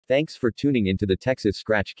Thanks for tuning into the Texas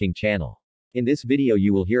Scratch King channel. In this video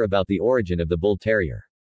you will hear about the origin of the Bull Terrier.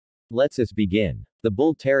 Let's begin. The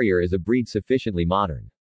Bull Terrier is a breed sufficiently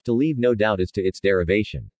modern to leave no doubt as to its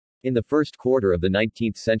derivation. In the first quarter of the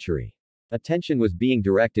 19th century, attention was being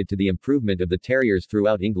directed to the improvement of the terriers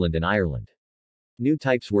throughout England and Ireland. New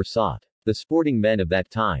types were sought. The sporting men of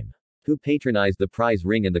that time, who patronized the prize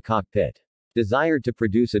ring and the cockpit, desired to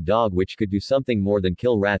produce a dog which could do something more than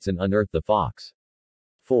kill rats and unearth the fox.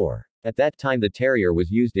 4. At that time the terrier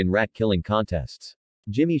was used in rat-killing contests.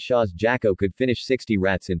 Jimmy Shaw's Jacko could finish 60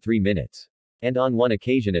 rats in 3 minutes. And on one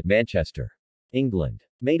occasion at Manchester, England,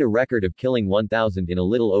 made a record of killing 1,000 in a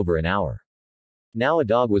little over an hour. Now a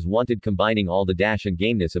dog was wanted combining all the dash and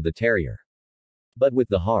gameness of the terrier, but with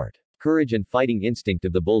the heart, courage and fighting instinct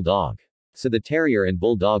of the bulldog. So the terrier and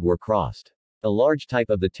bulldog were crossed. A large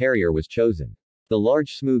type of the terrier was chosen. The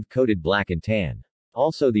large smooth-coated black and tan.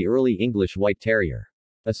 Also the early English white terrier.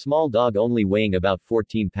 A small dog only weighing about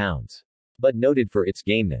 14 pounds. But noted for its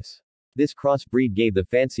gameness. This crossbreed gave the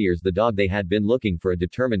fanciers the dog they had been looking for, a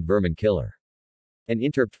determined vermin killer. An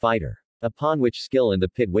interpt fighter, upon which skill and the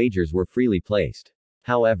pit wagers were freely placed.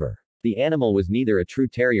 However, the animal was neither a true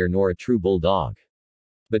terrier nor a true bulldog,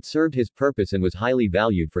 but served his purpose and was highly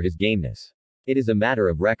valued for his gameness. It is a matter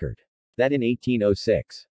of record that in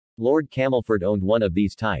 1806, Lord Camelford owned one of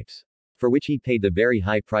these types, for which he paid the very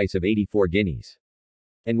high price of 84 guineas,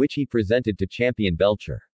 and which he presented to Champion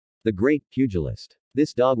Belcher, the great pugilist.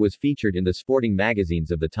 This dog was featured in the sporting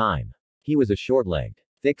magazines of the time. He was a short-legged,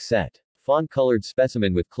 thick-set, fawn-colored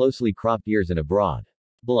specimen with closely cropped ears and a broad,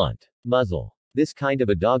 blunt muzzle. This kind of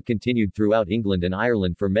a dog continued throughout England and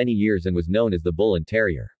Ireland for many years and was known as the Bull and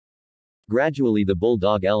Terrier. Gradually the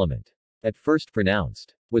bulldog element, at first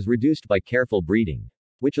pronounced, was reduced by careful breeding,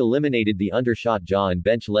 which eliminated the undershot jaw and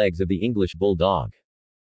bench legs of the English bulldog,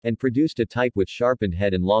 and produced a type with sharpened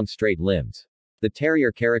head and long straight limbs. The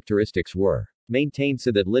terrier characteristics were maintained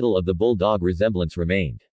so that little of the bulldog resemblance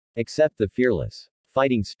remained, except the fearless,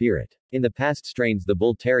 fighting spirit. In the past strains the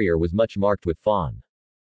Bull Terrier was much marked with fawn,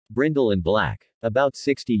 brindle and black. About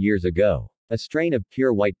 60 years ago, a strain of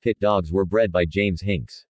pure white pit dogs were bred by James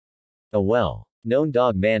Hinks, a well-known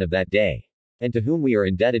dog man of that day, and to whom we are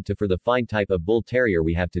indebted for the fine type of Bull Terrier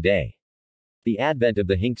we have today. The advent of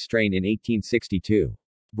the Hinks strain in 1862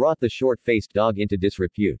 brought the short-faced dog into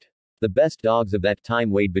disrepute. The best dogs of that time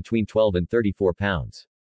weighed between 12 and 34 pounds.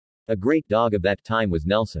 A great dog of that time was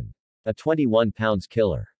Nelson, a 21 pounds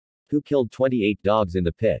killer, who killed 28 dogs in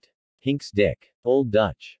the pit. Hinks Dick, Old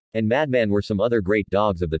Dutch, and Madman were some other great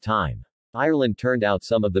dogs of the time. Ireland turned out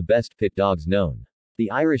some of the best pit dogs known.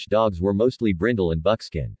 The Irish dogs were mostly brindle and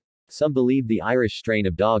buckskin. Some believed the Irish strain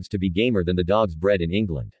of dogs to be gamer than the dogs bred in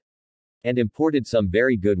England, and imported some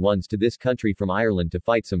very good ones to this country from Ireland to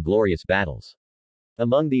fight some glorious battles.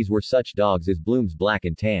 Among these were such dogs as Bloom's Black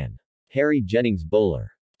and Tan, Harry Jennings'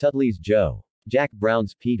 Bowler, Tutley's Joe, Jack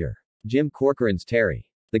Brown's Peter, Jim Corcoran's Terry,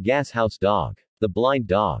 the Gas House Dog, the Blind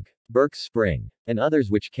Dog, Burke's Spring, and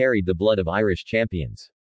others which carried the blood of Irish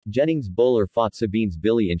champions. Jennings' Bowler fought Sabine's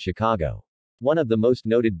Billy in Chicago, one of the most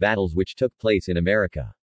noted battles which took place in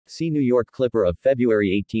America. See New York Clipper of February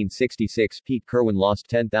 1866. Pete Kerwin lost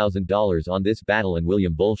 $10,000 on this battle and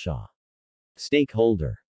William Bolshaw,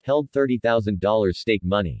 stakeholder, held $30,000 stake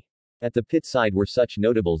money. At the pit side were such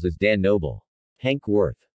notables as Dan Noble, Hank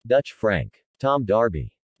Worth, Dutch Frank, Tom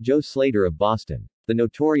Darby, Joe Slater of Boston, the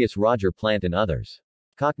notorious Roger Plant and others.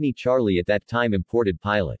 Cockney Charlie, at that time imported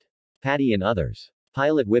Pilot, Paddy and others.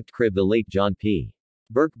 Pilot whipped Crib the late John P.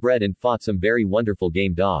 Burke bred and fought some very wonderful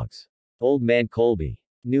game dogs. Old Man Colby,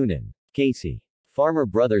 Noonan, Casey, Farmer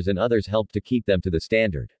Brothers and others helped to keep them to the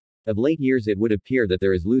standard. Of late years it would appear that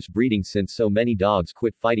there is loose breeding since so many dogs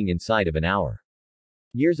quit fighting inside of an hour.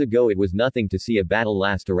 Years ago it was nothing to see a battle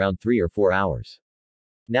last around 3 or 4 hours.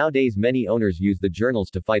 Nowadays many owners use the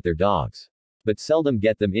journals to fight their dogs, but seldom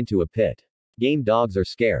get them into a pit. Game dogs are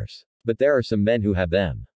scarce, but there are some men who have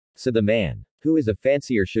them. So the man who is a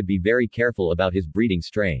fancier should be very careful about his breeding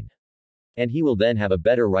strain, and he will then have a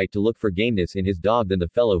better right to look for gameness in his dog than the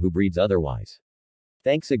fellow who breeds otherwise.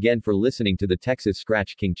 Thanks again for listening to the Texas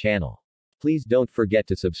Scratch King channel. Please don't forget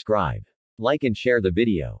to subscribe, like and share the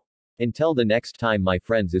video. Until the next time my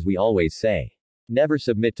friends, as we always say, never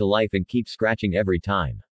submit to life and keep scratching every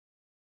time.